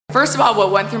First of all,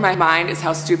 what went through my mind is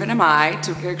how stupid am I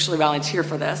to actually volunteer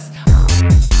for this.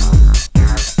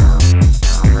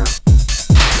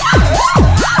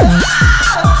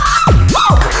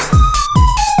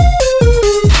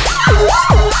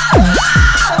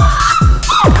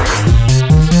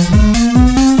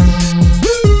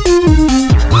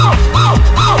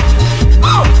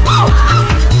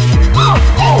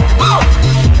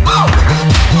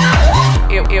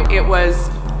 It was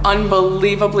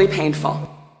unbelievably painful.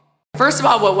 First of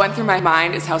all, what went through my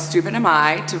mind is how stupid am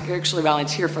I to actually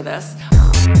volunteer for this.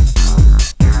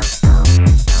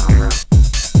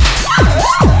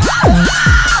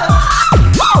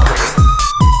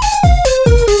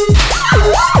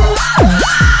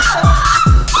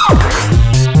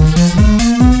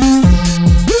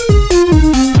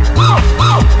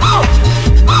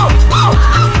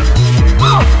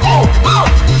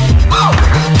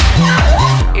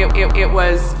 It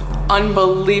was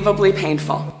unbelievably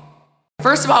painful.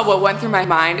 First of all, what went through my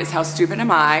mind is how stupid am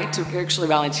I to actually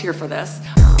volunteer for this.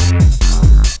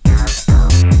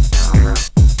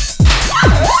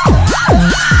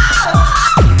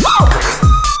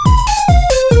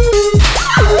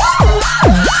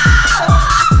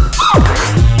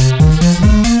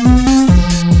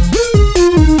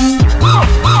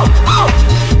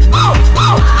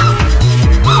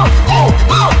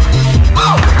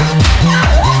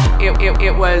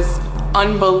 It was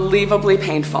unbelievably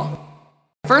painful.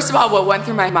 First of all, what went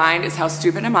through my mind is how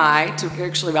stupid am I to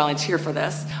actually volunteer for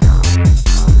this.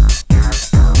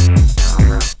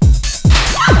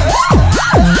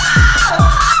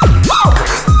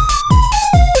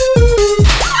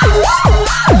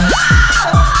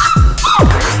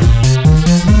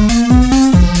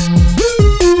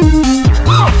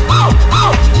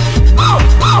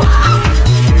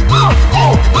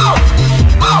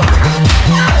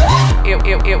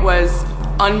 It was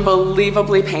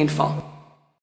unbelievably painful.